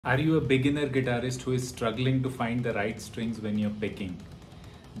Are you a beginner guitarist who is struggling to find the right strings when you're picking?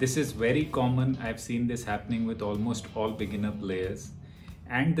 This is very common. I've seen this happening with almost all beginner players.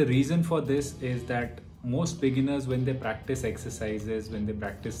 And the reason for this is that most beginners, when they practice exercises, when they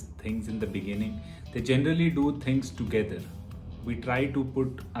practice things in the beginning, they generally do things together. We try to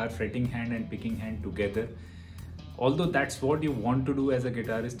put our fretting hand and picking hand together. Although that's what you want to do as a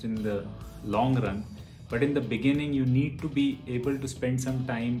guitarist in the long run, but in the beginning you need to be able to spend some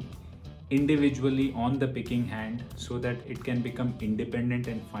time individually on the picking hand so that it can become independent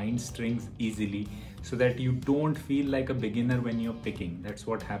and find strings easily, so that you don't feel like a beginner when you're picking. That's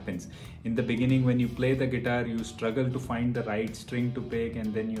what happens. In the beginning, when you play the guitar, you struggle to find the right string to pick,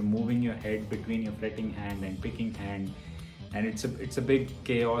 and then you're moving your head between your fretting hand and picking hand, and it's a big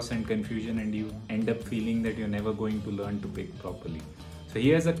chaos and confusion, and you end up feeling that you're never going to learn to pick properly. So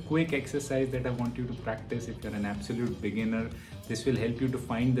here's a quick exercise that I want you to practice if you're an absolute beginner. This will help you to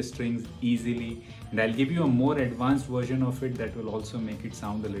find the strings easily, and I'll give you a more advanced version of it that will also make it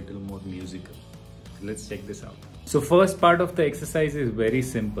sound a little more musical. So let's check this out. So first part of the exercise is very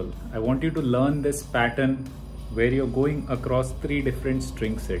simple. I want you to learn this pattern where you're going across 3 different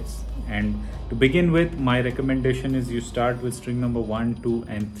string sets. And to begin with, my recommendation is you start with string number 1, 2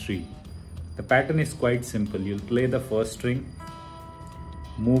 and 3. The pattern is quite simple. You'll play the first string,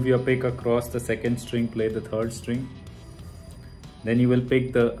 move your pick across the second string, play the third string. Then you will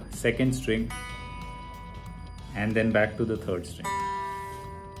pick the second string and then back to the third string.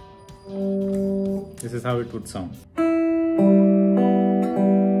 This is how it would sound.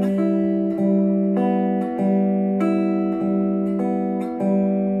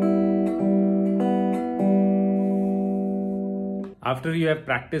 After you have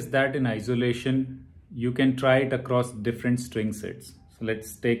practiced that in isolation, you can try it across different string sets. So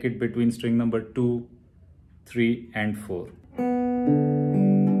let's take it between string number 2, 3 and 4.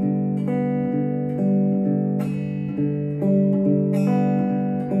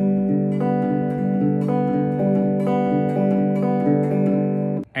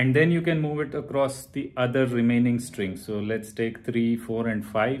 And then you can move it across the other remaining strings. So let's take 3, 4 and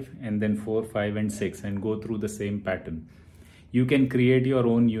 5, and then 4, 5 and 6, and go through the same pattern. You can create your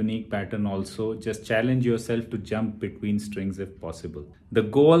own unique pattern also. Just challenge yourself to jump between strings if possible. The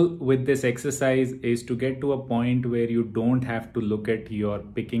goal with this exercise is to get to a point where you don't have to look at your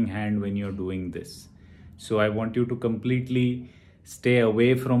picking hand when you're doing this. So I want you to completely stay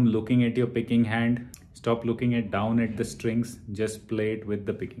away from looking at your picking hand. Stop looking down at the strings. Just play it with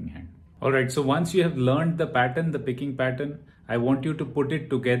the picking hand. Alright, so once you have learned the pattern, the picking pattern, I want you to put it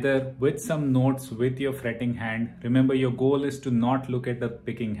together with some notes with your fretting hand. Remember, your goal is to not look at the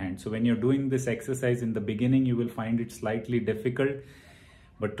picking hand. So when you're doing this exercise in the beginning, you will find it slightly difficult.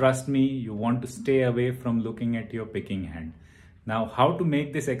 But trust me, you want to stay away from looking at your picking hand. Now, how to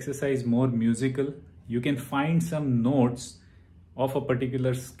make this exercise more musical? You can find some notes of a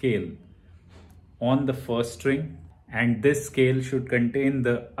particular scale on the first string, and this scale should contain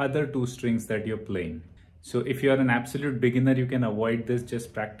the other 2 strings that you're playing. So if you're an absolute beginner, you can avoid this,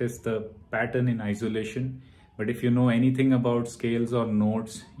 just practice the pattern in isolation. But if you know anything about scales or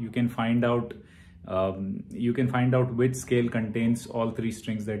notes, you can find out which scale contains all 3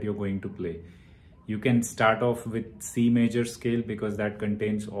 strings that you're going to play. You can start off with C major scale because that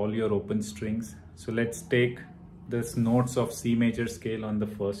contains all your open strings. So let's take this notes of C major scale on the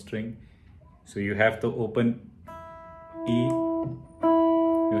first string. So you have the open E,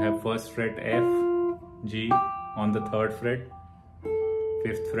 you have first fret F, G on the 3rd fret,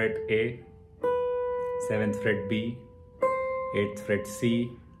 5th fret A, 7th fret B, 8th fret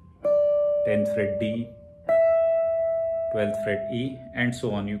C, 10th fret D, 12th fret E, and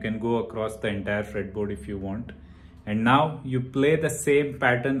so on. You can go across the entire fretboard if you want. And now you play the same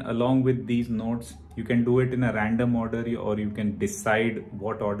pattern along with these notes. You can do it in a random order, or you can decide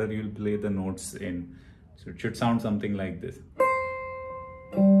what order you'll play the notes in. So it should sound something like this.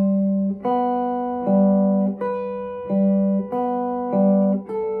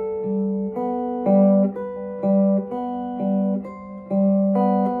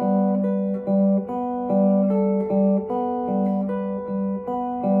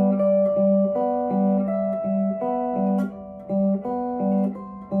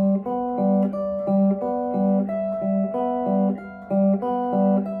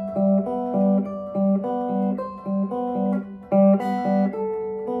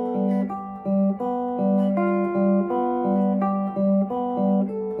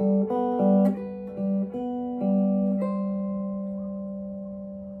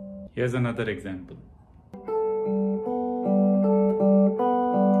 Here's another example.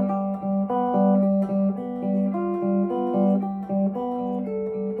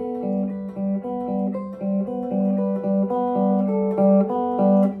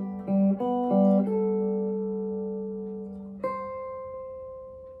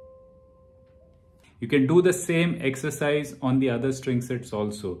 can do the same exercise on the other string sets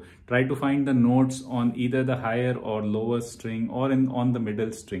also. Try to find the notes on either the higher or lower string or on the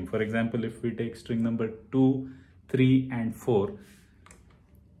middle string. For example, if we take string number 2, 3 and 4,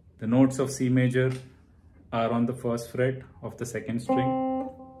 the notes of C major are on the first fret of the second string,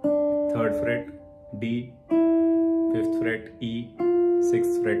 3rd fret D, 5th fret E,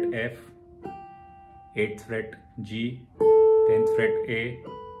 6th fret F, 8th fret G, 10th fret A,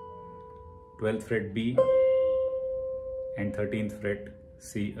 12th fret B and 13th fret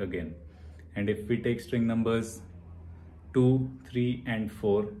C again. And if we take string numbers 2, 3 and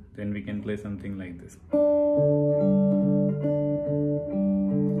 4, then we can play something like this.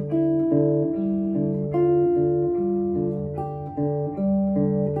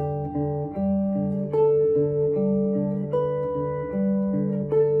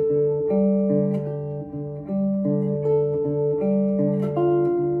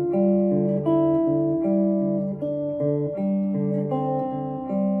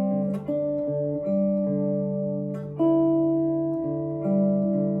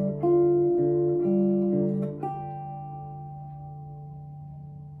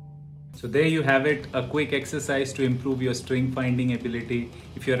 So there you have it, a quick exercise to improve your string finding ability.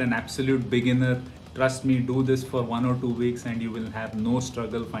 If you're an absolute beginner, trust me, do this for 1 or 2 weeks and you will have no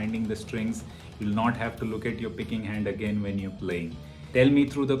struggle finding the strings. You'll not have to look at your picking hand again when you're playing. Tell me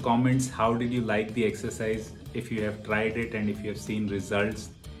through the comments, how did you like the exercise? If you have tried it and if you have seen results,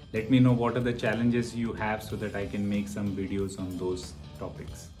 let me know what are the challenges you have so that I can make some videos on those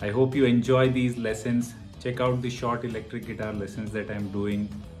topics. I hope you enjoy these lessons. Check out the short electric guitar lessons that I'm doing.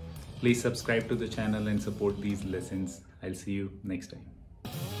 Please subscribe to the channel and support these lessons. I'll see you next time.